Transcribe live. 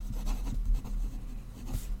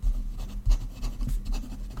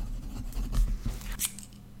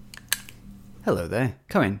Hello there.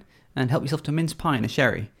 Come in, and help yourself to a mince pie and a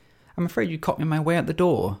sherry. I'm afraid you caught me on my way out the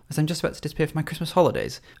door, as I'm just about to disappear for my Christmas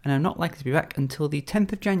holidays, and I'm not likely to be back until the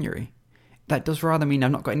 10th of January. That does rather mean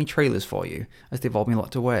I've not got any trailers for you, as they've all been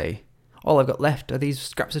locked away. All I've got left are these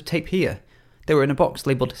scraps of tape here. They were in a box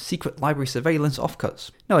labelled Secret Library Surveillance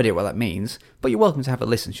Offcuts. No idea what that means, but you're welcome to have a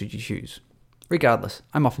listen should you choose. Regardless,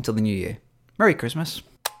 I'm off until the new year. Merry Christmas.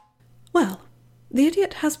 Well, the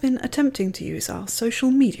idiot has been attempting to use our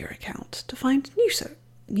social media account to find new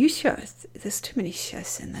shows. There's too many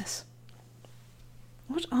shows in this.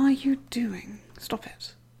 What are you doing? Stop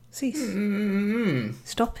it. Cease.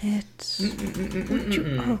 Stop it. Would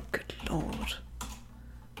you? Oh, good lord.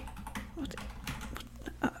 What?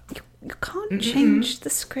 You can't change the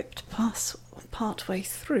script part way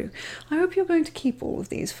through. I hope you're going to keep all of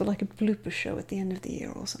these for like a blooper show at the end of the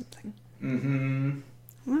year or something.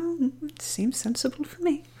 Well, it seems sensible for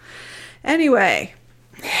me. Anyway.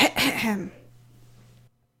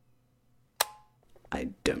 I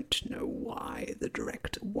don't know why the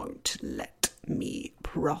director won't let me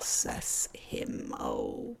process him.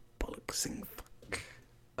 Oh, bollocksing fuck.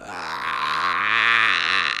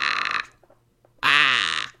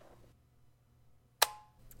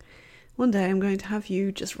 One day I'm going to have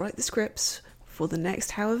you just write the scripts for the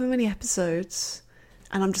next however many episodes,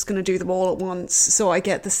 and I'm just going to do them all at once so I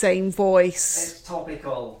get the same voice. It's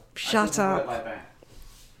topical. Shut up. Like that.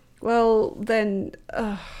 Well, then...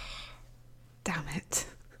 damn it.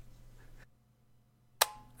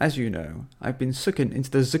 As you know, I've been sucking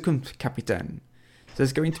into the Zukunft Kapitan.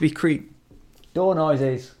 There's going to be door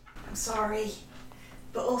noises. I'm sorry,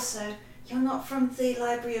 but also, you're not from the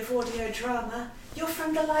Library of Audio Drama, you're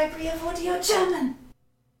from the Library of Audio German.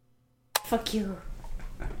 Fuck you.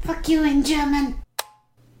 Fuck you in German.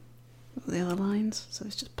 The other lines, so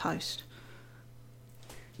it's just post.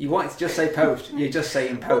 You wanted to just say post. You're just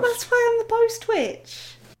saying post. Well, that's why I'm the post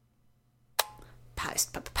witch.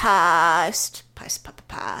 Post.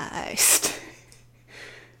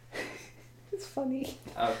 It's funny.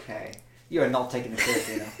 Okay. You are not taking this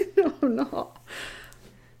seriously now. No, I'm not.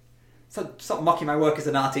 So stop mocking my work as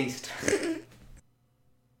an artiste.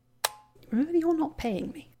 Remember, you're not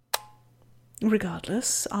paying me.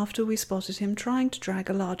 Regardless, after we spotted him trying to drag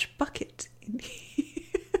a large bucket in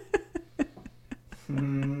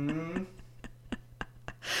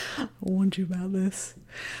I warned you about this.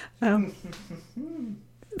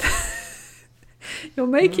 You're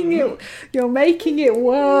making it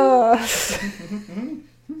worse.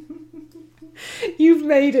 You've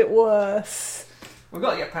made it worse. We've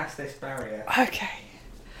got to get past this barrier. Okay.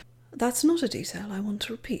 That's not a detail I want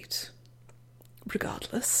to repeat.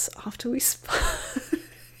 Regardless, after we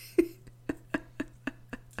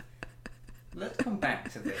Let's come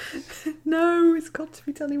back to this. No, it's got to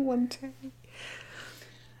be done in one take.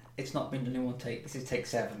 It's not been done in one take. This is take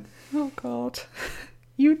 7. Oh, God.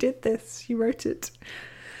 You did this. You wrote it.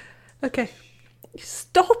 Okay.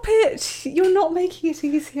 Stop it! You're not making it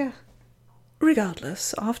easier.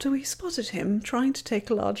 Regardless, after we spotted him trying to take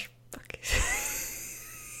a large bucket...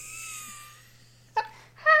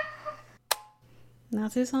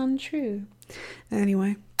 That is untrue.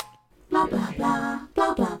 Anyway. Blah blah blah,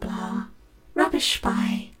 blah blah blah. Rubbish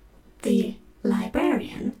by the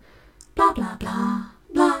librarian. Blah blah blah,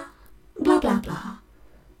 blah blah blah blah.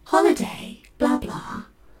 Holiday, blah blah.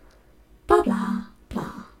 Blah blah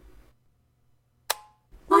blah.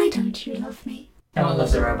 Why don't you love me? No one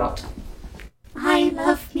loves a robot. I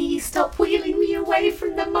love me. Stop wheeling me away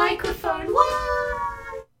from the microphone.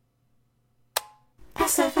 Why?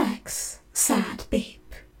 SFX. Sad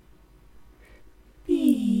beep.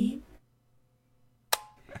 Beep.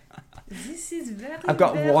 This is very... I've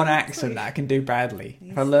got one accent that I can do badly.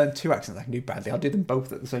 If I learn 2 accents I can do badly, I'll do them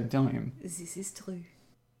both at the same time. This is true.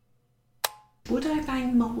 Would I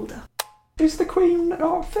bang Mulder? Is the Queen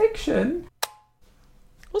not fiction?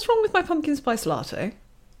 What's wrong with my pumpkin spice latte?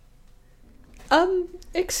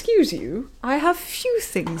 Excuse you, I have few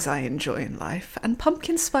things I enjoy in life, and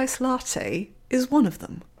pumpkin spice latte is one of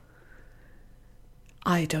them.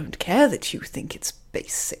 I don't care that you think it's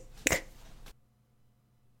basic.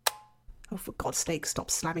 Oh, for God's sake, stop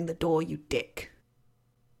slamming the door, you dick.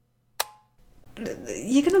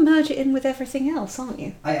 You're going to merge it in with everything else, aren't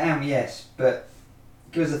you? I am, yes, but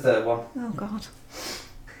give us a third one. Oh, God.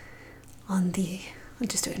 I'll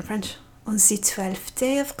just do it in French. On the 12th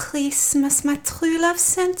day of Christmas, my true love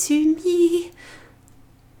sent to me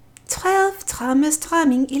 12 drummers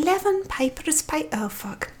drumming, 11 pipers oh,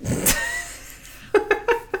 fuck.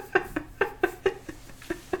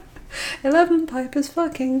 11 pipers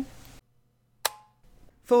fucking.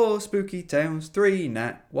 4 spooky towns, 3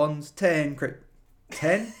 nat ones, 10 crit...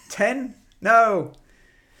 10? 10? No!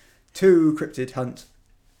 2 cryptid hunt.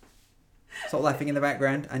 Stop laughing in the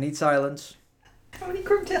background. I need silence. How many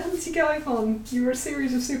cryptid hunts are you going on? You were a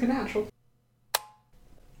series of Supernatural.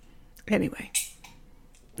 Anyway,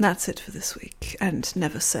 that's it for this week. And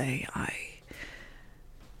never say I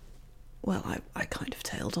kind of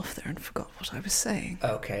tailed off there and forgot what I was saying.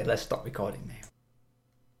 Okay, let's stop recording now.